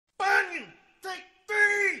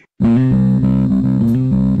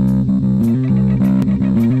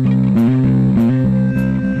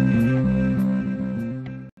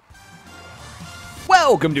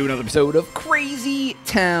Welcome to another episode of Crazy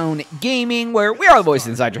Town Gaming, where we are the voices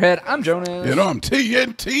inside your head. I'm Jonas. And I'm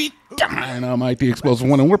TNT. And I'm IT Explosive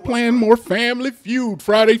One, and we're playing more Family Feud.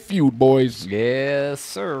 Friday Feud, boys. Yes,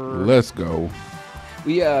 sir. Let's go.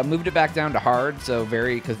 We moved it back down to hard, so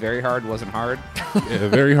because very hard wasn't hard. Yeah,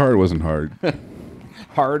 very hard wasn't hard.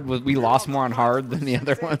 Hard was we lost more on hard than the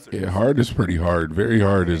other ones. Yeah, hard is pretty hard. Very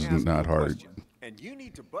hard is not hard. And you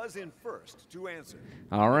need to buzz in first to answer.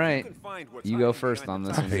 All right, you go first on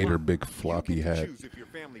this I one. hate her big floppy hat.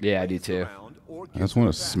 Yeah, I do too. I just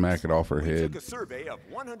want to smack it off her head.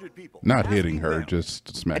 Not hitting her,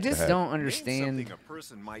 just smack I the just hat. don't understand. Something a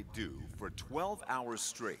person might do for 12 hours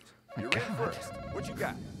straight. You're in first. What you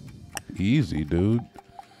got? Easy, dude.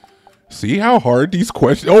 See how hard these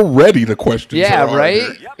questions already the questions Yeah, are. right?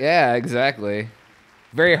 Yeah, exactly.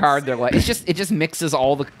 Very hard. They're like it just mixes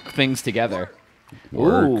all the things together.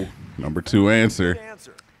 Work. Ooh. Number 2 answer.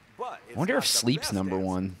 But I wonder if sleep's number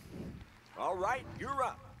one. All right, you're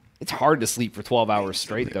up. It's hard to sleep for 12 hours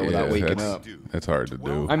straight though without waking that's, up. That's hard to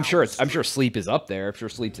do. I'm sure sleep is up there. I'm sure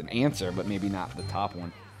sleep's an answer, but maybe not the top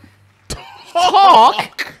one.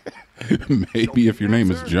 Talk. Maybe if your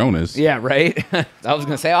name is Jonas. Yeah, right. I was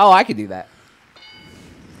gonna say, oh, I could do that.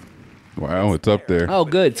 Wow, it's up there. Oh,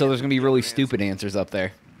 good. So there's gonna be really stupid answers up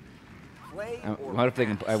there. What if they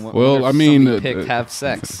can? Well, I mean, pick have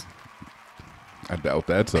sex. I doubt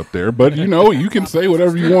that's up there, but you know, you can say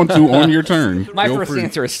whatever you want to on your turn. My Feel first free.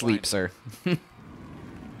 answer is sleep, sir.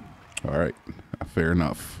 All right, fair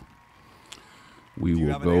enough. We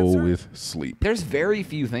will go with sleep. There's very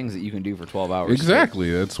few things that you can do for 12 hours. Exactly.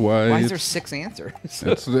 straight. That's why. Why is there 6 answers?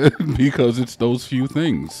 That's because it's those few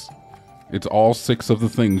things. It's all 6 of the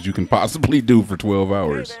things you can possibly do for 12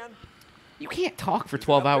 hours. You can't talk for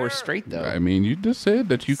 12 hours straight, though. I mean, you just said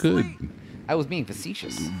that you could, I was being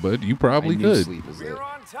facetious. but you probably I knew could. sleep was it. You're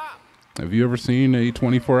on top. Have you ever seen a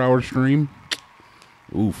 24-hour stream?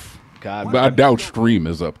 Oof. God. But I doubt stream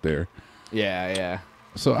is up there. Yeah, yeah.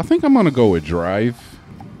 So I think I'm going to go with drive.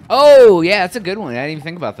 Oh, yeah, that's a good one. I didn't even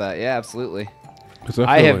think about that. Yeah, absolutely. 'Cause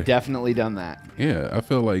I feel have like, definitely done that. yeah, I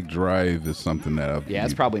feel like drive is something that Yeah,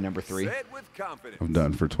 it's probably number 3. Say it with confidence. I've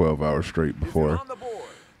done for 12 hours straight before. On the board.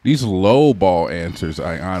 These low ball answers,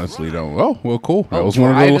 I honestly don't. Oh, well, cool. That was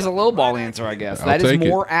one of Drive those. is a low ball answer, I guess. I'll That is take it.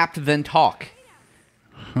 more apt than talk.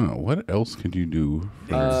 Huh, what else could you do?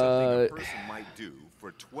 For Something a person might do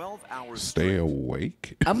for 12 hours stay straight.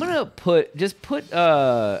 awake? I'm gonna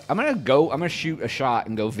I'm gonna shoot a shot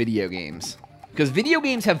and go video games. Because video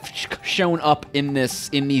games have shown up in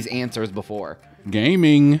these answers before.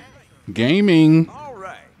 Gaming. All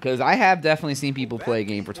right. Because I have definitely seen people play a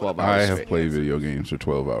game for 12 hours I have straight. played video games for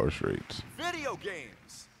 12 hours straight. Video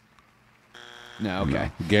games. No, okay.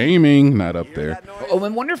 Gaming, not up Hear there. that noise? Oh, I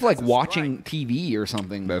wonder if like That's a watching TV or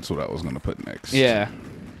something. That's what I was going to put next. Yeah.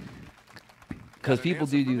 Because people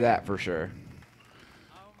do that for sure.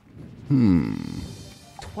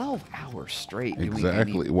 12 hours straight doing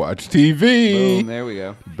Exactly. any- Watch TV. Boom, there we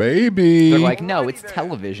go. Baby. They're like, no, it's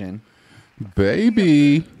television.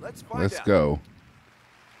 Baby. Let's find Let's out. go.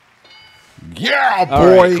 Yeah, All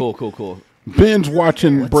boy. right, cool. Binge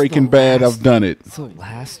watching Breaking Bad. I've done it. It's the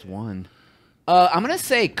last one. I'm going to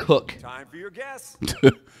say cook. Time for your guess.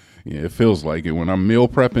 Yeah, it feels like it. When I'm meal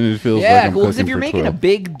prepping, it feels like Yeah, I'm cool. Because cooking if you're for making 12. a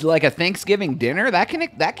big, like a Thanksgiving dinner, that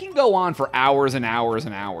can go on for hours and hours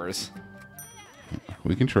and hours.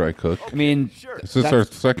 We can try cook. I mean, Is this our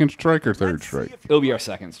second strike or third strike? it'll be our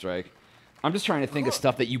second strike. I'm just trying to think of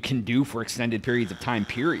stuff that you can do for extended periods of time,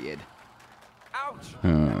 period. Ouch.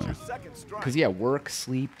 That's your second strike. Because, yeah, work,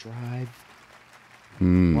 sleep, drive,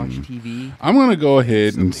 Hmm. watch TV. I'm gonna go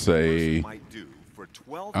ahead and say Might do for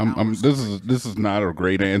 12 I'm hours this is not a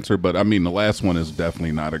great answer, but I mean the last one is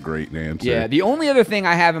definitely not a great answer. Yeah, the only other thing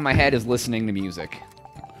I have in my head is listening to music.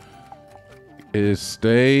 Is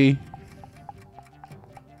stay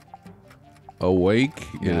awake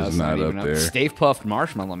No, is it's not up even there. Stay Puffed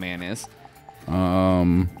Marshmallow Man is.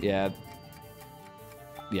 Yeah.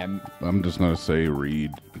 Yeah. I'm just gonna say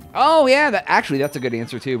read. Oh yeah, that's a good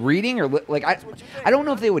answer too. Reading or like I don't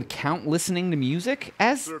know if they would count listening to music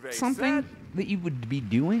as Survey something that you would be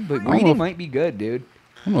doing, but don't know reading if- might be good, dude.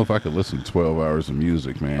 I don't know if I could listen to 12 hours of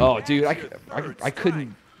music, man. Oh, dude, I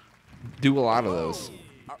couldn't do a lot of those.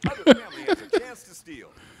 Our other family has a chance to steal.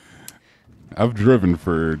 I've driven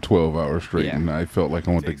for 12 hours straight, Yeah. and I felt like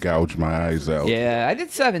I wanted to gouge my eyes out. Yeah, I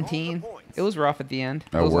did 17. It was rough at the end.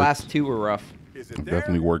 I Those worked. last 2 were rough. Is it I've there?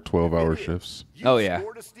 definitely worked 12-hour If it is, shifts. you Oh, yeah.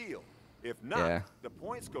 score to steal. If not, Yeah. the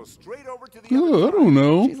points go straight over to the Oh, other I don't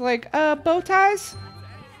know. She's like, bow ties?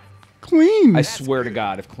 Clean. I swear to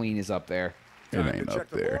God, if clean is up there. It Time ain't to check up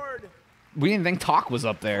the there. board. We didn't think talk was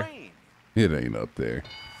up there. Clean. It ain't up there.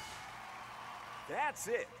 That's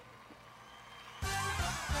it.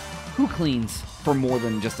 Who cleans for more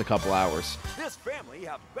than just a couple hours? This family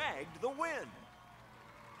have bagged the win.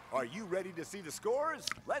 Are you ready to see the scores?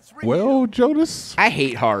 Let's read. Well, Jonas, I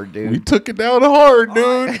hate hard, dude. we took it down hard,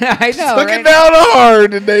 dude. I know, Took right? it down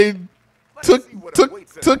hard, and they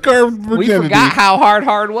took our virginity. We forgot how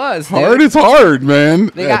hard was. Dude. Hard is hard, man.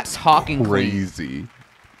 They got talking crazy.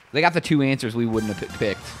 They got the 2 answers we wouldn't have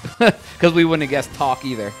picked because we wouldn't have guessed talk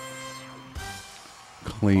either.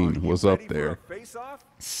 Clean was up there.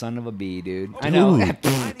 Son of a bee, dude. I know. Dude.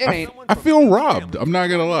 It ain't. I feel robbed. I'm not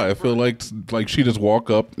gonna lie. I feel like she just walked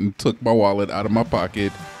up and took my wallet out of my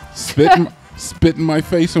pocket, spit in my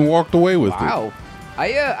face, and walked away with it. Wow.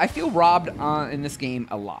 I feel robbed in this game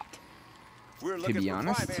a lot. To be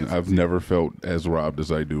honest, I've never felt as robbed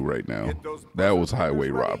as I do right now. That was highway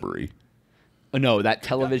robbery. Oh, no, that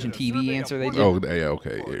television TV answer they did. Oh, yeah,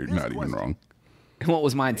 okay. You're not even wrong. What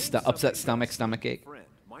was mine? Upset stomach ache.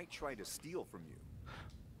 Might try to steal from you.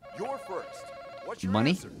 You're first. What's your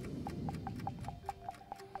Money? answer?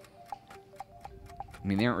 I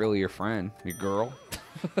mean, they aren't really your friend. Your girl.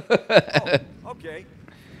 Okay.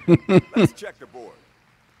 Let's check the board.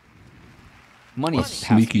 Money.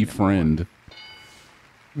 Sneaky friend.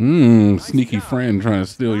 Sneaky friend trying to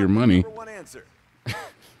steal your money. Number one answer.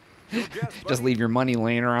 Just leave your money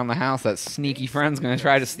laying around the house. That sneaky friend's going to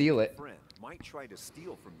try to steal it. Friend might try to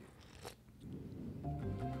steal from you.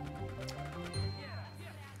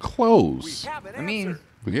 Clothes. I mean,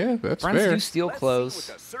 Yeah, that's friends fair. do steal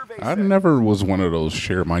clothes. I never was one of those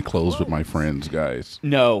share my clothes with my friends guys,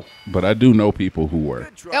 No. but I do know people who were.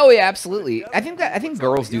 Oh yeah, absolutely. I think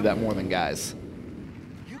girls do that more than guys.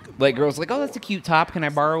 Like girls, like, oh, that's a cute top. Can I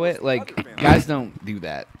borrow it? Like guys don't do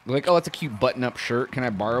that. Like, oh, that's a cute button-up shirt. Can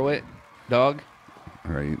I borrow it, dog?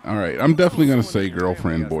 All right. I'm definitely gonna say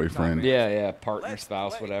girlfriend, boyfriend. Yeah. Partner,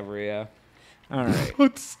 spouse, whatever. Yeah. All right.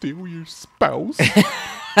 Let's steal your spouse.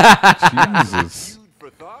 Jesus,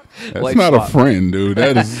 that's Life not swap. a friend, dude.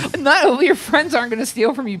 That is. Not your friends aren't gonna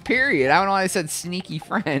steal from you. Period. I don't know why I said sneaky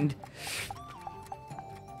friend.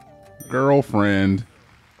 Girlfriend.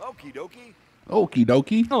 Okie dokie. Okie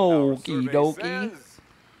dokie. Okie dokie.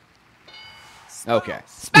 Okay.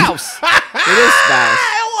 Spouse. It is spouse.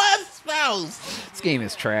 It was spouse. This game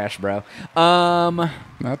is trash, bro.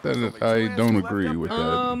 Not that I don't agree with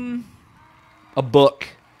that. A book.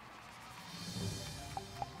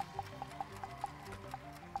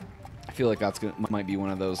 I feel like that's might be one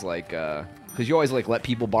of those like, because you always like let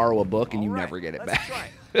people borrow a book and you never get it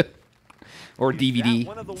back. Or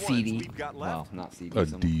DVD, CD. Well, not CD. A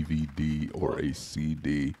DVD or a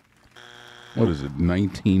CD. What is it,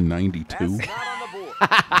 1992?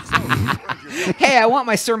 Hey, I want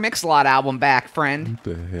my Sir Mix-a-Lot album back, friend. What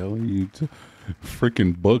the hell are you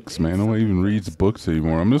freaking books, man? No one even reads books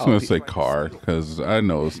anymore. I'm just going to say car, because I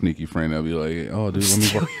know a sneaky friend that'll be like, oh, dude, let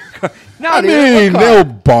me borrow. No, I dude, mean, what car?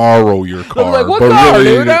 they'll borrow your car. I'm like, what but car,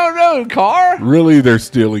 really, dude? I don't know. Car? Really, they're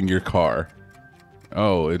stealing your car.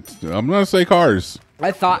 Oh, I'm going to say cars.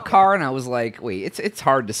 I thought car, and I was like, wait, it's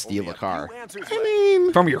hard to steal a car. I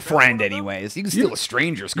mean, From your friend, anyways. You can steal a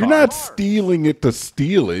stranger's car. you're not stealing it to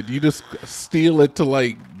steal it. You just steal it to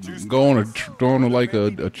like go on a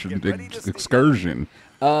excursion.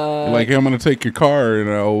 Like, hey, I'm gonna take your car and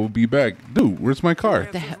I'll be back. Dude, where's my car?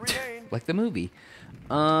 Like the movie.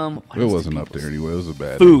 It wasn't up there anyway. It was a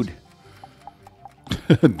bad Food.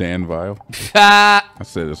 Dan Vile. I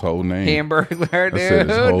said his whole name. Hamburger, dude. I said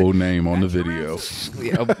his whole name on the video.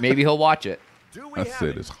 Yeah, maybe he'll watch it. I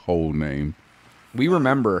said his whole name. We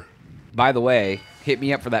remember. By the way, hit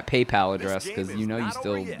me up for that PayPal address because you know you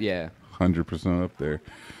still, yeah. 100% up there.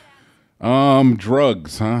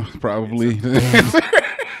 Drugs, huh? Probably.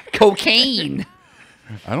 Cocaine.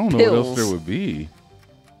 I don't know what else there would be.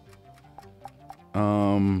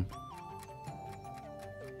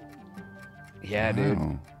 Yeah,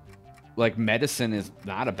 dude. Like medicine is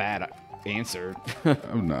not a bad answer.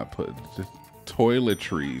 I'm not putting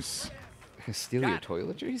toiletries. Steal your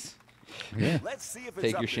toiletries? Yeah. Let's see if it's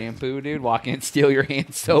Take up your there. shampoo, dude. Walk in, steal your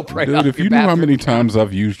hand soap right Dude, off if your you knew how bathroom many times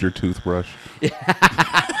I've used your toothbrush.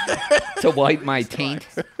 to wipe my taint.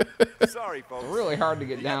 Sorry, folks. Really hard to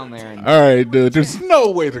get down there. And, All right, dude. There's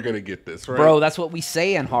no way they're gonna get this, right? bro, that's what we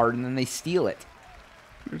say on hard, and then they steal it.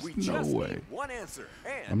 There's We no just way. need one answer.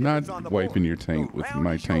 And I'm if it's on not the wiping board, your taint the with round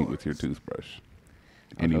my is taint yours. with your toothbrush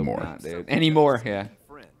I hope anymore. not, dude. Anymore, yeah.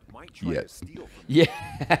 Friend might try Yet. to steal from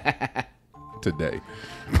Yeah. Today.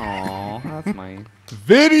 Aw, that's my...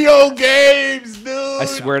 Video games, dude. I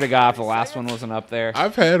swear to God, if the last one wasn't up there.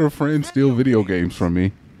 I've had a friend steal video games from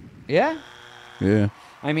me. Yeah? Yeah.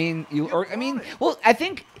 I mean, well, I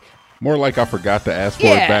think More like I forgot to ask for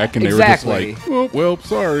Yeah, it back, and they exactly. were just like, "Oh, well,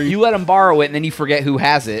 sorry." You let them borrow it, and then you forget who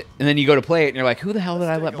has it, and then you go to play it, and you're like, "Who the hell did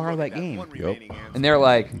I let borrow that game?" Yep. And they're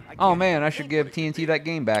like, "Oh man, I should give TNT that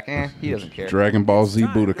game back." He doesn't care. Dragon Ball Z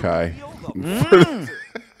Budokai.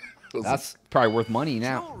 That's probably worth money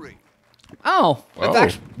now. Oh, that's Oh.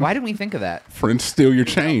 actually, why didn't we think of that? Friends steal your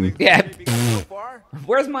chain. Yeah. So far,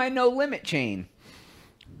 Where's my no limit chain?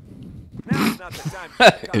 now's not the time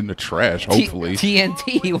to stop. In the trash, hopefully.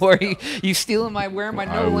 TNT, where you stealing my wearing my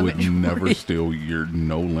I no limit? would never steal your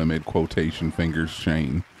no limit quotation fingers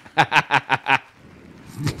chain.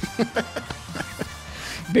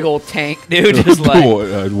 Big old tank, dude. Just like,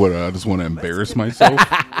 What, I just want to embarrass myself?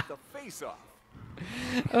 With the face-off.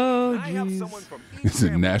 oh I have jeez. someone from each It's a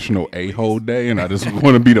family National A-hole Day, and I just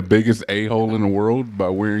want to be the biggest A-hole in the world by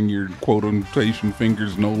wearing your quotation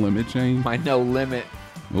fingers no limit chain. My no limit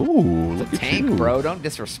Ooh, look at tank, you. bro. Don't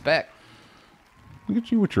disrespect. Look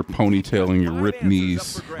at you with your ponytail and your ripped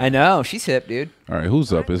knees. I know she's hip, dude. All right,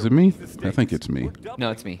 who's up? Is it me? I think it's me. No,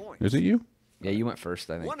 it's me. Is it you? Yeah, you went first,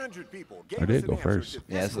 I think. 100 people gave I us did an go answer first. to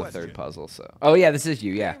Yeah, this is the question. third puzzle. So. Oh yeah, this is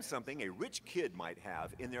you. Yeah. Name something a rich kid might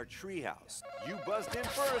have in their treehouse. You buzzed in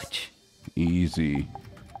first. Easy.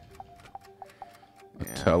 A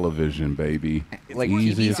television, baby. Like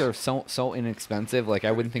Easy. TVs are so inexpensive. Like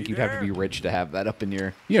I wouldn't think you'd have to be rich to have that up in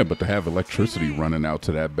your. Yeah, but to have electricity running out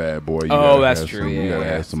to that bad boy, you Oh, gotta that's have true, some- yeah, you gotta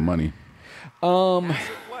yeah. have some money. Answer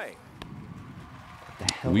play.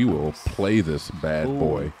 The hell We will else? play this bad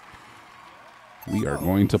boy. We are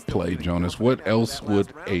going to play, Jonas. What else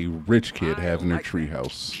would a rich kid have in their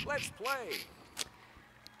treehouse? Let's play.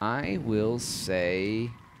 I will say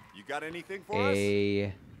You got anything for us? a.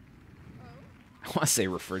 I want to say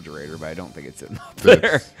refrigerator, but I don't think it's in up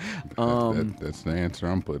there. That's the answer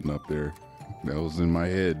I'm putting up there. That was in my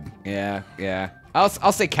head. Yeah.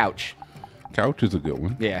 I'll say couch. Couch is a good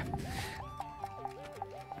one. Yeah.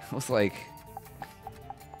 I was like,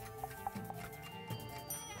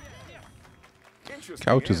 Interesting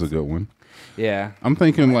Couch is a answer. good one. yeah. I'm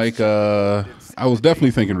thinking like I was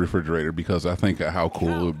definitely thinking refrigerator because I think how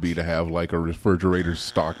cool it would be to have like a refrigerator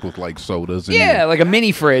stocked with like sodas. And Yeah, like a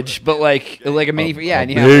mini fridge, but like a mini. Yeah, a and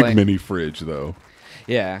you big have like, mini fridge though.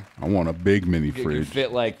 yeah. I want a big mini You can fridge.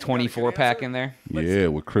 fit like 24 pack in there. Yeah,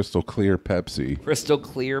 with crystal clear Pepsi. Crystal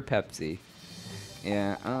clear Pepsi.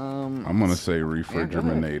 Yeah. I'm gonna say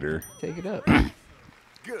refrigerator. Take it up.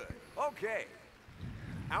 Good. Okay.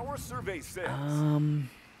 Our survey says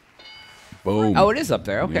Boom. Oh, it is up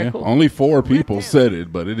there. Okay, Yeah, cool. only 4 people said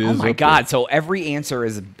it, but it is. Oh my up God! So every answer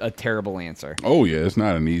is a terrible answer. There. Oh yeah, it's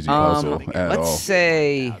not an easy puzzle at Let's all.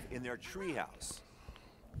 say have in their treehouse.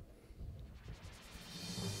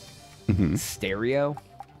 stereo.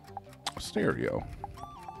 Stereo.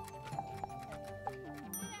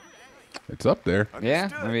 It's up there. Yeah,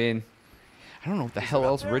 Understood. I mean, I don't know what the hell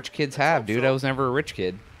else rich kids have, dude. I was never a rich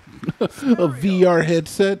kid. A VR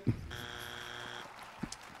headset.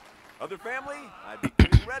 Other family, I'd be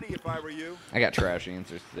getting ready if I were you. I got trash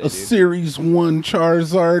answers A today, Series 1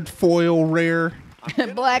 Charizard foil rare.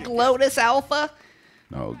 dude. Black Lotus Alpha.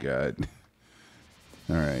 Oh God.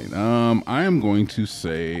 All right. I am going to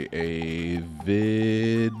say a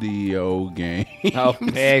video game. Oh,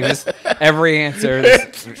 man, just every answer.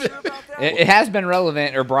 It has been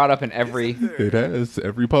relevant or brought up in every. It has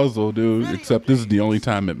every puzzle, dude. Except this is the only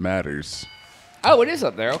time it matters. Oh, it is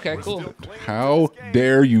up there. Okay, cool. How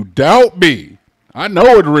dare you doubt me? I know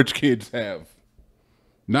what rich kids have.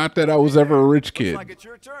 Not that I was ever a rich kid, Like it's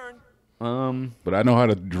your turn. but I know how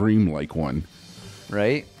to dream like one.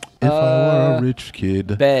 Right. If I were a rich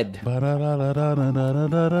kid. Bed.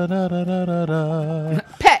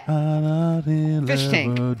 Pet. Fish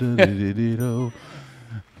tank.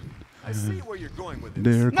 I see where you're going with this.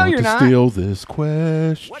 They're No, going you're to not. steal this What did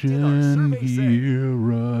our question survey say? here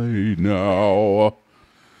right now.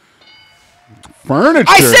 Furniture.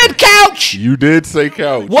 I said couch. You did say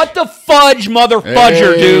couch. What the fudge, mother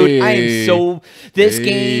fudger, dude? I Hey. am so. This game.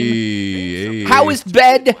 Hey. How is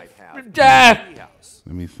bed? Ah. Treehouse.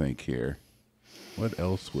 Let me think here. What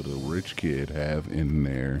else would a rich kid have in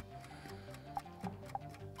there?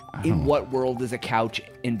 In what world is a couch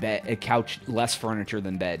in bed? A couch less furniture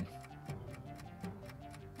than bed?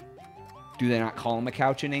 Do they not call them a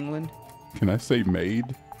couch in England? Can I say maid?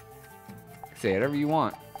 Say whatever you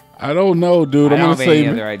want. I don't know, dude. I I'm don't gonna have any say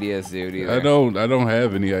other ideas, dude. Either. I don't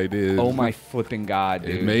have any ideas. Oh my flipping god,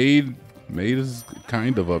 dude! Maid is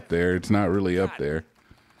kind of up there. It's not really up there.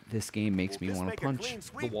 This game makes me Just want make to a punch clean the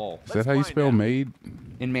sweep. wall. Is that how you spell maid?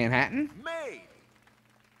 In Manhattan? Made.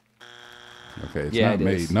 Okay, it's Yeah, not it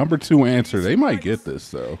made. is. Number 2 answer. They might get this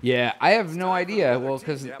though. Yeah, I have no idea. Well,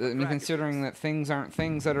 because I mean, considering that things aren't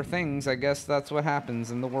things that are things, I guess that's what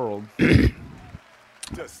happens in the world.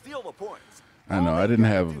 To steal the points. I know. I didn't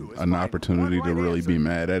have an opportunity to really be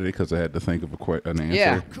mad at it because I had to think of an answer.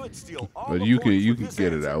 Yeah. Could steal all But the you points can with this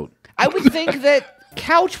get it answer. out. I would think that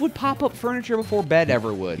couch would pop up furniture before bed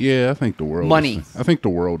ever would. Yeah, I think the world. Money. I think the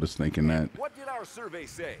world is thinking that. What did our survey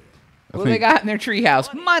say? What do they got in their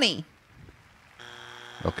treehouse? Money.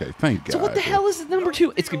 Okay, thank God. So what the hell is number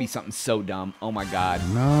 2? It's gonna be something so dumb. Oh my God.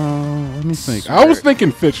 No, let me think. Swear. I was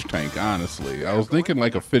thinking fish tank. Honestly, I was thinking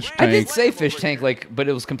like a fish I did tank say fish tank, but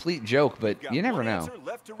it was a complete joke. But you never know.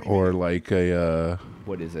 or like a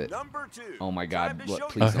What is it? Number 2. Oh my God. Time to What, show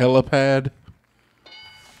please a don't. helipad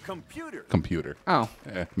Computer. computer. Oh,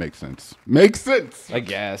 Makes sense. Makes sense. I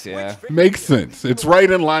guess, yeah. Makes sense. It's right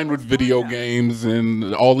in line with video games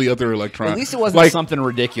and all the other electronic. At least it wasn't like, something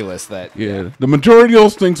ridiculous that. Yeah, the majority of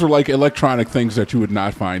those things are like electronic things that you would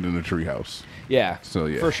not find in a treehouse. Yeah. So,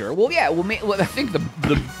 yeah. For sure. Well, yeah. Well, I think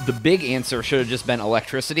the big answer should have just been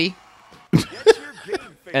electricity,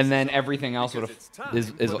 and then everything else would have is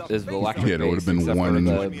electric. Yeah, there would have been except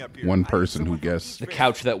for one person who guessed. the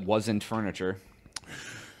couch that wasn't furniture.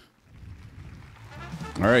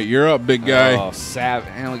 All right, you're up, big guy. Oh,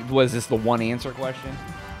 was this the one answer question?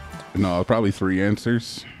 No, probably 3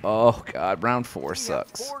 answers. Oh God, round 4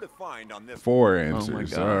 sucks. 4 to find on this. 4 Oh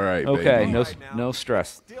answers. my God. All right, Okay, baby. no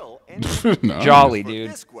stress. Still No. Jolly,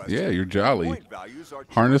 dude. Yeah, you're jolly. Point values are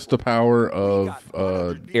Harness the power of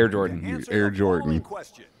Air Jordan. Answer Air the Jordan. following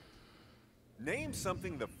question. Name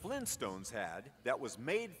something the Flintstones had that was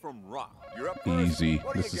made from rock. You're up first. easy.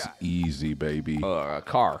 What do This you is got? easy, baby.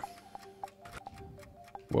 Car.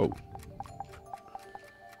 Whoa.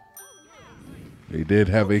 They did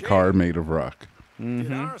have a car made of rock.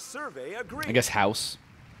 Did our survey agree? I guess house.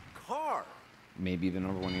 Car. Maybe the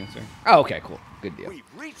number 1 answer. Oh, okay, cool. Good deal. We've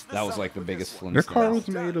reached the That was summit like the with biggest this one. Their car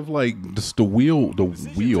Flintstone. was made of like just the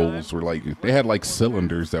wheels were like they had like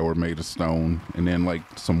cylinders that were made of stone and then like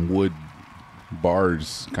some wood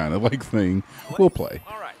bars kind of like thing. We'll play.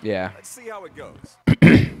 All right. Yeah. Let's see how it goes.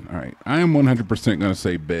 All right. I am 100% going to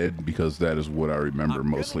say bed because that is what I remember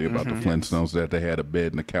mostly about the Flintstones, that they had a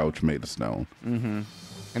bed and a couch made of stone. And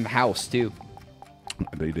the house too.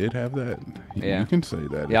 They did have that. Yeah. You can say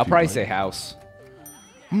that. Yeah, I'll if you probably like. say house.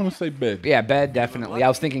 I'm going to say bed. Yeah, bed definitely. I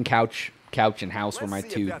was thinking couch and house were my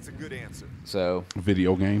Let's see if 2. that's a good answer. So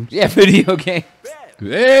Video games. yeah, video game. Bed.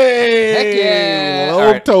 Hey! Heck yeah! Low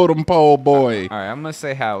All right. totem pole boy. All right, I'm gonna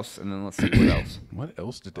say house, and then let's see what else. What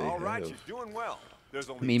else did they All have? right, you're doing well. There's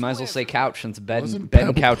only Me, 2 might as well say answers. couch since bed and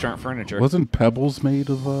Pebble- couch aren't furniture. Wasn't Pebbles made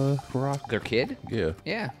of rock? Their kid? Yeah.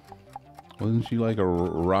 Yeah. Wasn't she like a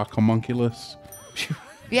rock homunculus?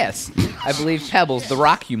 Yes, I believe Pebbles, the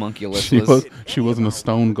rock homunculus, She wasn't a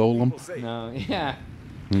stone golem. No, yeah.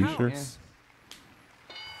 Are you sure? Yeah.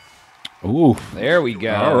 Ooh. There we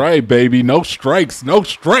go. All right, baby. No strikes. No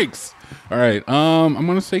strikes. All right. I'm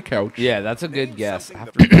gonna say couch. Yeah, that's a good Name guess. something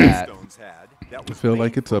After the that, Flintstones had that I was feel made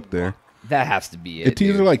like it's from up there. rock. that has to be it. It's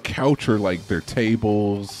either dude. like couch or like their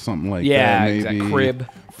tables, something like Yeah, that. exact Maybe crib.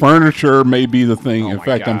 Furniture may be the thing. Oh In my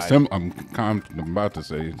fact, God. I'm about to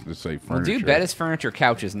say furniture. Well, dude, bed is furniture,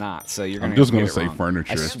 couch is not. So you're gonna. I'm just get gonna it say wrong.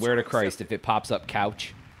 furniture. I swear to Christ, if it pops up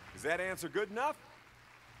couch, Is that answer good enough?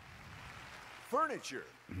 Furniture.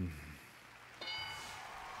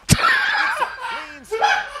 It's a clean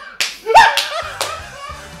start.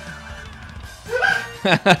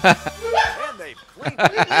 And they've cleaned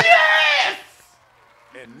it. Yes!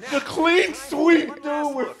 And now clean sweep, one last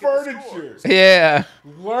dude, with look at the furniture. scores. yeah.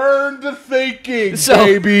 Learn the thinking, So-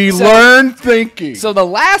 baby. so- Learn thinking. So the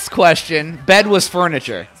last question, bed was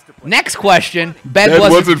furniture. Next question, bed Bed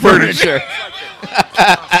wasn't wasn't furniture.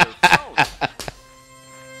 furniture.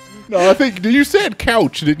 No, I think you said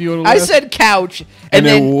couch, didn't you? On the I last- said couch, and and it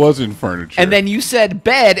then wasn't furniture. and then you said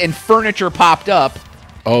bed, and furniture popped up,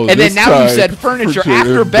 oh, and then this now you time, said furniture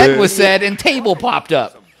after bed was said, and table popped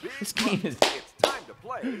up. This game is. It's time to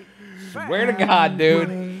play. Swear to God,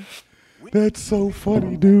 dude. That's so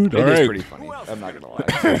funny, dude. It All is right, pretty funny. I'm not gonna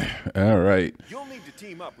lie. all right. You'll need to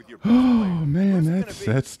team up with your Oh man,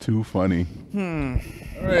 that's too funny.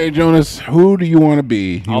 All right, Jonas, who do you want to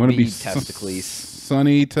be? You I'll wanna be S- Testicles.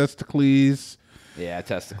 Sunny Testicles. Yeah,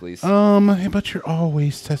 testicles. But you're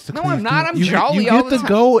always testicles. No, I'm not. I'm you jolly you all get the to time.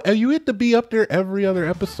 go. You get to be up there every other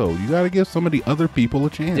episode. You got to give some of the other people a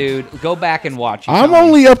chance. Dude, go back and watch. You I'm tell me.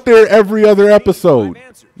 only up there every other episode.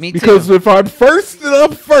 Me Because too. if I'm first, then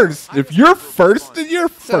I'm first. If you're first, then you're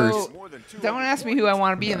first. So, don't ask me who I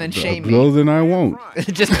want to be and then shame me. No, then I won't.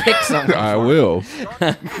 Just pick someone. I will.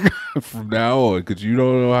 From now on, because you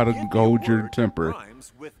don't know how to hold your temper.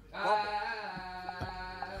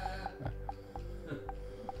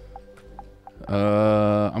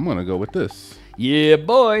 I'm gonna go with this. Yeah,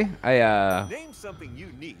 boy. Name something you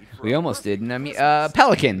need for We a almost perfect did. I mean, Christmas.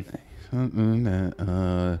 pelican.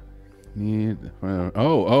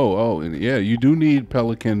 Yeah, you do need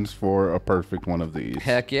pelicans for a perfect one of these.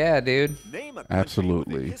 Heck yeah, dude. Name a country with a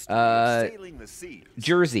Absolutely. history of sailing the seas.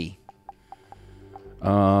 Jersey.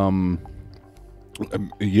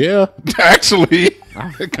 Yeah, actually,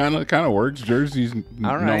 it kind of works. Jersey's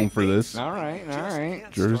All right. known for this. All right, all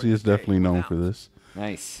right. Jersey is definitely known for this.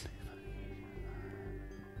 Nice.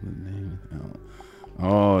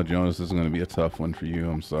 Oh, Jonas, this is going to be a tough one for you.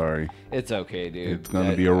 I'm sorry. It's okay, dude. It's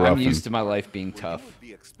gonna be a rough I'm used one. to my life being tough.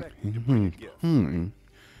 Be expected to bring a gift.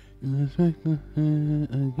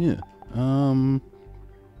 Yeah.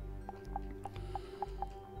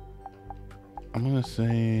 I'm gonna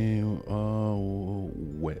say,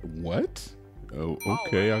 what? Oh,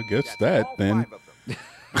 okay, I guess that All then. 5 of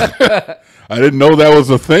them. I didn't know that was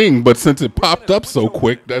a thing, but since it popped up so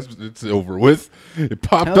quick, it's over with. It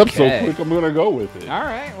popped up so Okay. quick, I'm gonna go with it. All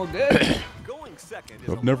right, well, good. Going second is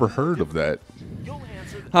I've a never little heard of that. different. You'll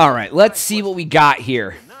answer the All right, let's see what we got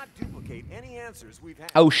here. not duplicate any answers we've had.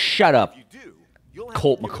 Oh, shut up. If you do, you'll have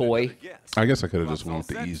Colt to give it McCoy. another guess. I guess I could have just went with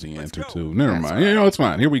the easy Let's answer go. too. Never mind. You know, it's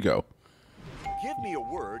fine. Here we go. Give me a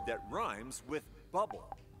word that rhymes with bubble.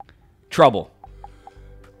 Trouble.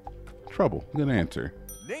 Trouble. Good answer.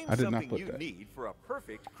 Name I did not something put you that. need for a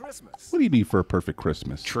perfect Christmas. What do you need for a perfect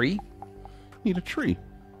Christmas? Tree. Need a tree.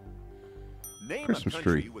 Name Christmas a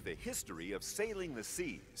country tree. with a history of sailing the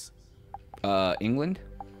seas. England.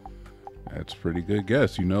 That's a pretty good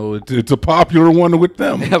guess. You know, it's a popular one with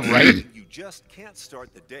them. Right. You just can't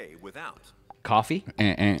start the day without. Coffee.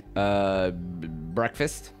 Eh.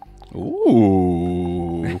 Breakfast.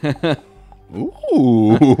 Ooh.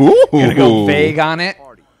 Ooh. Gonna go vague on it.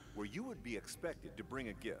 Party where you would be expected to bring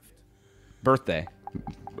a gift. Birthday.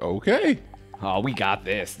 Okay. Oh, we got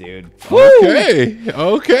this, dude. Okay.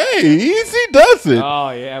 Okay. Easy does it. Oh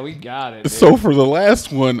yeah, we got it. Dude. So for the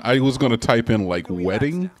last one, I was going to type in like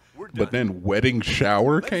wedding, but then wedding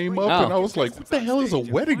shower came up, Oh. and I was like, what the hell is a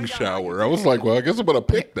wedding shower? I was like, well, I guess I'm going to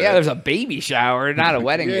pick that. Yeah, there's a baby shower, not a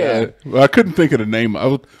wedding. Yeah. Well, I couldn't think of the name.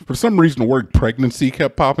 For some reason, the word pregnancy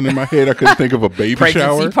kept popping in my head. I couldn't think of a baby Pregnancy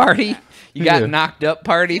shower. party. You got Yeah. knocked up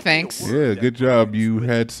party. Thanks. Yeah, good job. You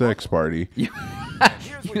had sex party.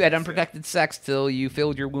 You had unprotected sex till you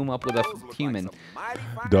filled your womb up with a human.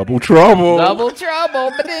 Double trouble. Double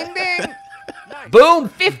trouble. Ding ding. Boom.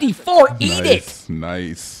 54. Eat it.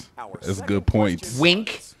 Nice. That's good points.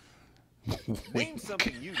 Wink. Name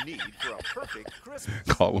something you need for a perfect Christmas.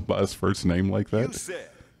 Call him by his first name like You that. said.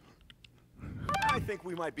 I think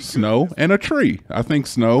we might be good Snow at this. and a tree. I think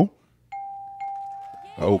snow.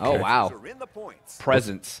 Okay. Oh wow. Are in the points.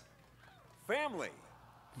 Presents. Family.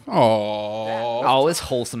 Oh, Oh, this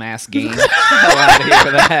wholesome ass game. Get the hell out of here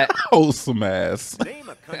with that. wholesome ass. Name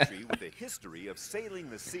a country with a history of sailing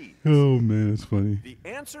the seas. Oh man, it's funny. The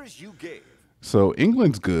answers you gave. So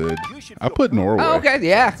England's good. I put Norway. Oh, okay.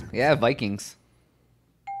 Yeah. Yeah. Vikings.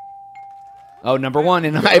 Oh, number one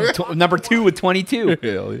and number 2 with 22.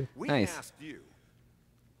 Hell yeah. We Nice. asked you.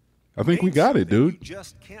 I think we name got it, something dude. You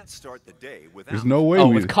just can't start the day without. There's no way Oh,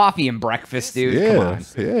 we. with coffee and breakfast, dude. Come Yeah, on.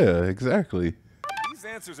 yeah, exactly. These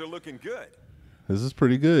answers are looking good. This is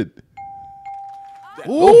pretty good.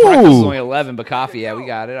 Oh, breakfast is Ooh, only 11, but coffee, yeah, we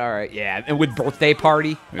got it. All right, yeah. And with birthday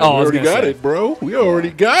party. Yeah, Oh, we I was already gonna got say. it, bro. We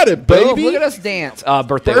already got it, Boom, baby. look at us dance.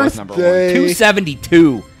 Birthday was number 1. Birthday.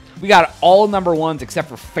 272. We got all number 1s except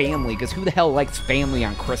for family, because who the hell likes family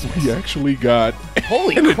on Christmas? We actually got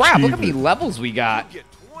Holy an crap, look how many achievement. levels we got. Get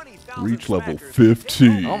 20,000 Reach level smackers.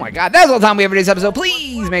 15. Oh my god, that's all the time we have for today's episode.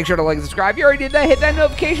 Please make sure to like and subscribe. You already did that. Hit that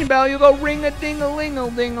notification bell. You'll go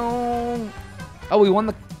ring-a-ding-a-ling-a-ding-o.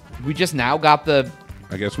 Oh, we just now got the...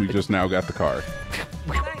 I guess we just now got the car.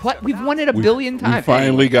 What? We've won it a billion times. We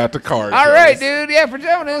finally got the car. All right, dude. Yeah, for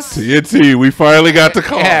Jonas. TNT, we finally got the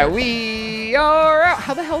car. Yeah, we are out.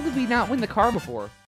 How the hell did we not win the car before?